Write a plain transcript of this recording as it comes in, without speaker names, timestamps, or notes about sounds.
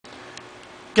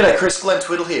G'day Chris, Glenn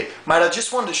Twiddle here. Mate, I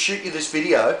just wanted to shoot you this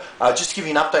video just to give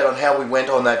you an update on how we went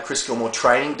on that Chris Gilmour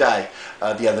training day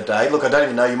the other day. Look, I don't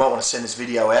even know, you might want to send this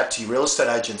video out to your real estate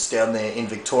agents down there in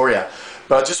Victoria.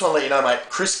 But I just want to let you know, mate,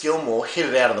 Chris Gilmour hit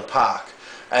it out of the park.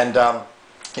 And,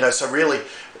 you know, so really,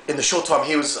 in the short time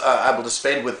he was able to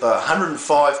spend with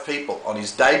 105 people on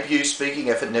his debut speaking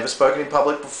effort, never spoken in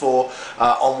public before,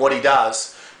 on what he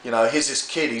does. You know, here's this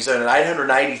kid, he's earning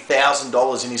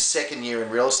 $880,000 in his second year in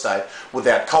real estate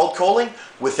without cold calling,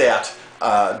 without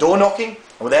door knocking,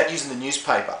 and without using the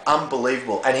newspaper.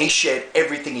 Unbelievable. And he shared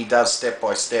everything he does step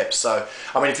by step. So,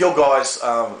 I mean, if your guys,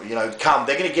 you know, come,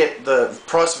 they're going to get the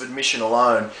price of admission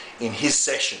alone in his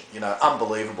session. You know,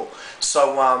 unbelievable.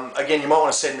 So, again, you might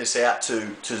want to send this out to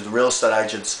the real estate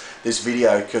agents, this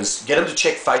video, because get them to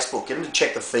check Facebook, get them to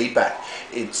check the feedback.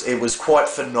 It was quite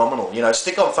phenomenal. You know,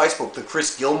 stick on Facebook, the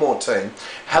Chris Gilmour team,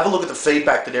 have a look at the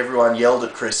feedback that everyone yelled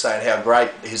at Chris, saying how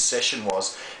great his session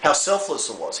was, how selfless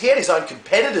it was. He had his own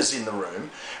competitors in the room,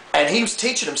 and he was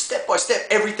teaching them step by step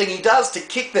everything he does to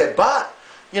kick their butt.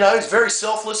 You know, he's very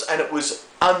selfless, and it was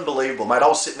unbelievable, mate. I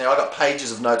was sitting there, I got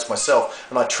pages of notes myself,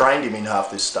 and I trained him in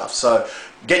half this stuff. So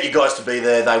get you guys to be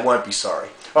there, they won't be sorry.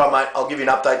 Alright, mate, I'll give you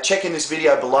an update. Check in this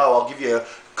video below, I'll give you a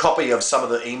copy of some of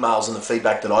the emails and the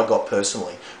feedback that I got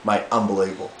personally. Mate,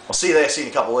 unbelievable. I'll see you there, see you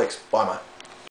in a couple of weeks. Bye, mate.